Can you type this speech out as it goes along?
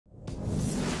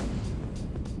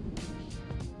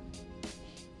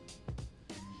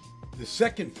The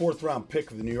second fourth-round pick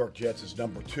of the New York Jets is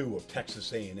number 2 of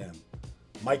Texas A&M,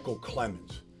 Micheal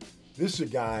Clemons. This is a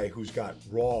guy who's got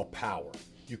raw power.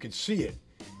 You can see it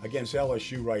against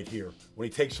LSU right here when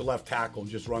he takes the left tackle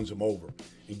and just runs him over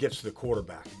and gets to the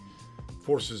quarterback,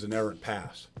 forces an errant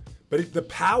pass. But the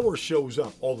power shows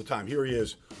up all the time. Here he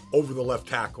is over the left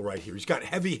tackle right here. He's got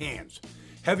heavy hands.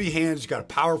 Heavy hands, he's got a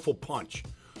powerful punch,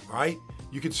 all right?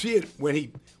 You can see it when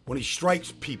he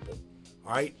strikes people,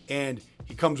 all right? And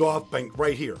he comes off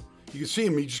right here. You can see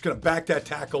him, he's just gonna back that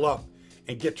tackle up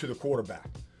and get to the quarterback.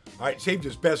 All right, saved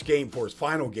his best game for his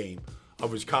final game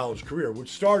of his college career, which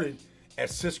started at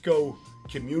Cisco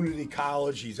Community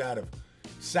College. He's out of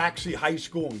Saxe High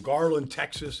School in Garland,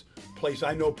 Texas, place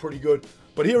I know pretty good.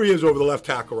 But here he is over the left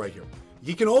tackle right here.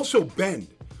 He can also bend.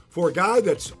 For a guy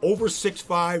that's over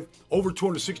 6'5", over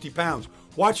 260 pounds,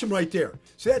 watch him right there.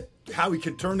 See that, how he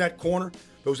can turn that corner?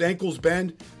 Those ankles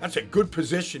bend? That's a good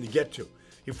position to get to.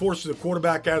 He forces the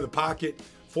quarterback out of the pocket,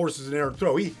 forces an errant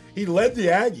throw. He led the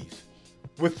Aggies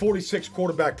with 46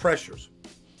 quarterback pressures.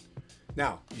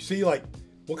 Now, you see, like,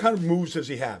 what kind of moves does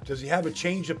he have? Does he have a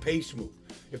change of pace move?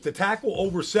 If the tackle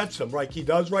oversets him, like he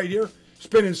does right here,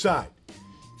 spin inside.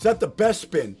 It's not the best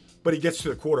spin, but he gets to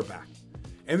the quarterback.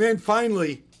 And then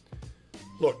finally,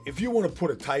 look, if you want to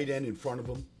put a tight end in front of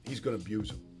him, he's going to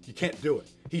abuse him. You can't do it.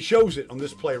 He shows it on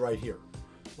this play right here.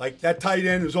 Like that tight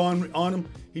end is on him.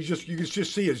 You can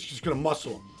just see it. It's just going to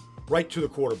muscle him right to the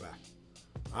quarterback.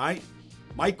 All right?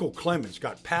 Micheal Clemons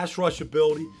got pass rush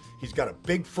ability. He's got a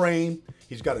big frame.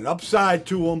 He's got an upside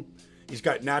to him. He's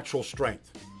got natural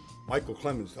strength. Micheal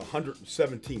Clemons, the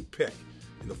 117th pick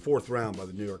in the 4th round by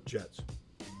the New York Jets.